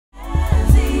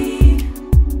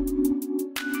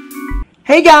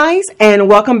Hey guys, and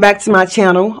welcome back to my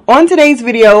channel. On today's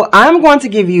video, I'm going to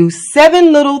give you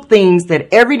 7 little things that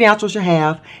every natural should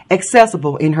have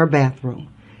accessible in her bathroom.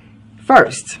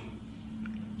 First,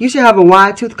 you should have a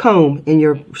wide tooth comb in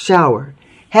your shower.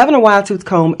 Having a wide tooth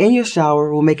comb in your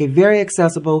shower will make it very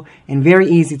accessible and very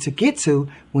easy to get to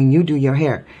when you do your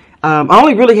hair. I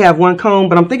only really have one comb,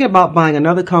 but I'm thinking about buying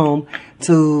another comb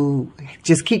to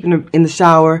just keep in the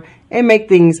shower and make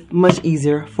things much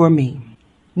easier for me.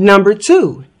 Number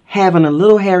 2, having a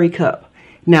little hairy cup.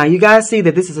 Now you guys see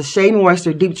that this is a Shea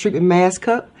Moisture Deep Treatment Mask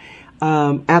Cup.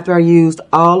 After I used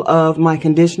all of my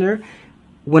conditioner,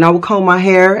 when I would comb my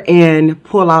hair and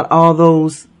pull out all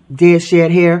those dead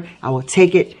shed hair, I would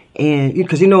take it and,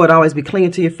 because you know it'd always be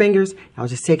clinging to your fingers, I would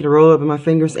just take it and roll it up in my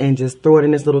fingers and just throw it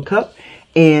in this little cup.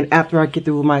 And after I get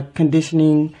through with my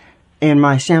conditioning and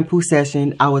my shampoo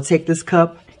session, I would take this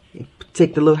cup,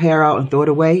 take the little hair out and throw it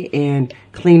away and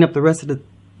clean up the rest of the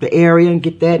area and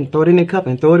get that and throw it in the cup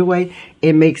and throw it away.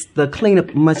 It makes the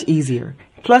cleanup much easier.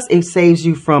 Plus, it saves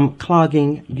you from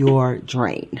clogging your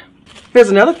drain.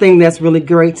 Here's another thing that's really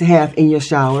great to have in your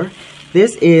shower.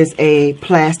 This is a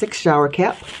plastic shower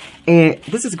cap, and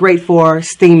this is great for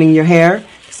steaming your hair.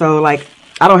 So, like,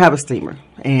 I don't have a steamer,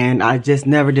 and I just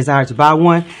never desired to buy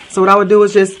one. So what I would do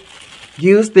is just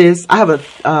use this. I have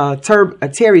a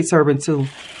terry turban too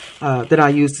that I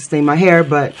use to steam my hair,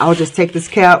 but I'll just take this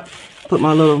cap, put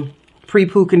my little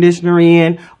pre-poo conditioner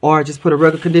in, or just put a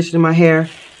regular conditioner in my hair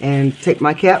and take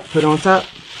my cap, put it on top.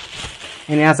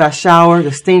 And as I shower,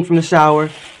 the steam from the shower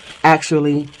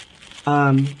actually,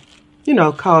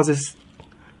 causes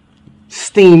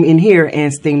steam in here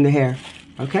and steam the hair.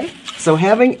 Okay? So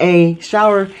having a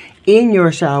shower in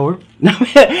your shower,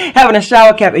 having a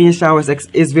shower cap in your shower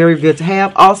is very good to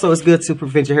have. Also, it's good to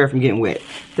prevent your hair from getting wet.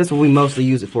 That's what we mostly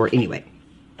use it for anyway.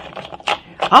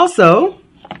 Also,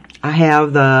 I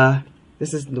have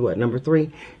this is what, number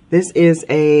 3. This is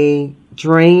a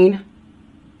drain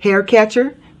hair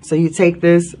catcher. So you take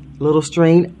this little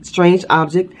strange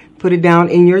object, put it down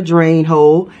in your drain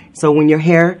hole. So when your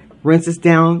hair rinses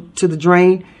down to the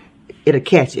drain, it'll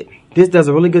catch it. This does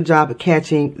a really good job of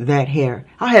catching that hair.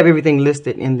 I'll have everything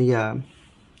listed in the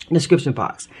description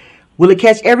box. Will it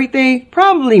catch everything?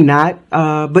 Probably not,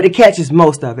 but it catches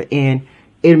most of it, and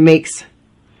it makes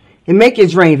your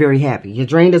drain very happy. Your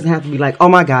drain doesn't have to be like, oh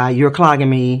my God, you're clogging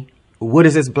me. What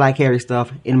is this black hairy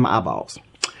stuff in my eyeballs?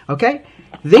 Okay.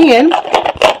 Then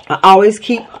I always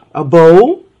keep a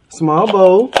bowl, small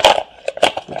bowl,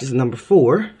 which is number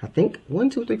 4. I think 1,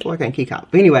 2, 3, 4. I can't keep count.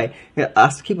 But anyway,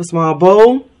 I keep a small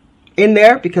bowl in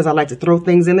there because I like to throw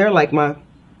things in there like my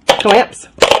clamps.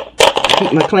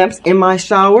 Keep my clamps in my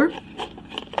shower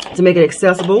to make it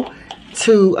accessible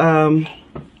to,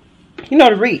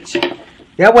 to reach.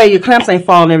 That way your clamps ain't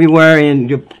falling everywhere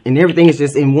and everything is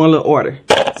just in one little order.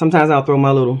 Sometimes I'll throw my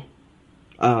little,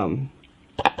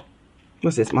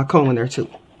 what's this? My comb in there too.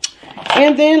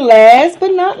 And then last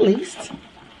but not least,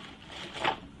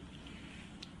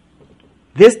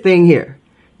 this thing here.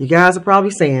 You guys are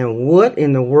probably saying, what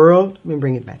in the world? Let me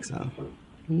bring it back some.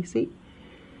 Can you see?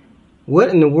 What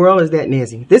in the world is that,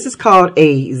 Nezi? This is called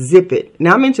a Zip It.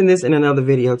 Now I mentioned this in another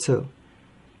video too.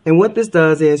 And what this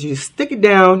does is you stick it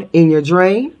down in your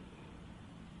drain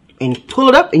and pull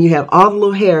it up, and you have all the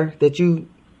little hair that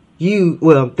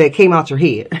that came out your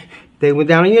head. They went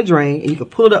down in your drain, and you can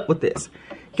pull it up with this.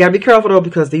 You gotta be careful though,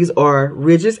 because these are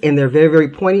ridges and they're very, very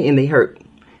pointy and they hurt.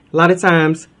 A lot of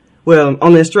times, well,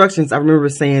 on the instructions, I remember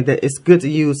saying that it's good to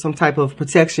use some type of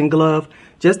protection glove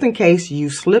just in case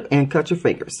you slip and cut your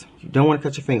fingers. You don't want to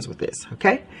cut your fingers with this,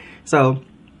 okay? So,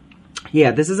 yeah,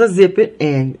 this is a Zip It,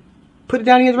 and put it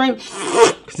down in your drain,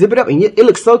 zip it up, and it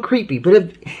looks so creepy, but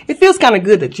it feels kind of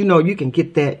good that you can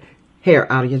get that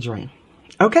hair out of your drain.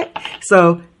 Okay,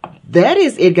 so that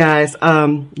is it, guys.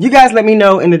 You guys let me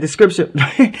know in the description.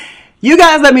 You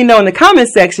guys let me know in the comment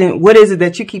section what is it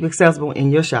that you keep accessible in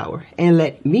your shower, and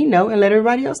let me know and let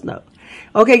everybody else know.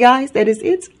 Okay, guys, that is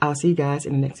it. I'll see you guys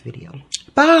in the next video.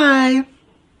 Bye.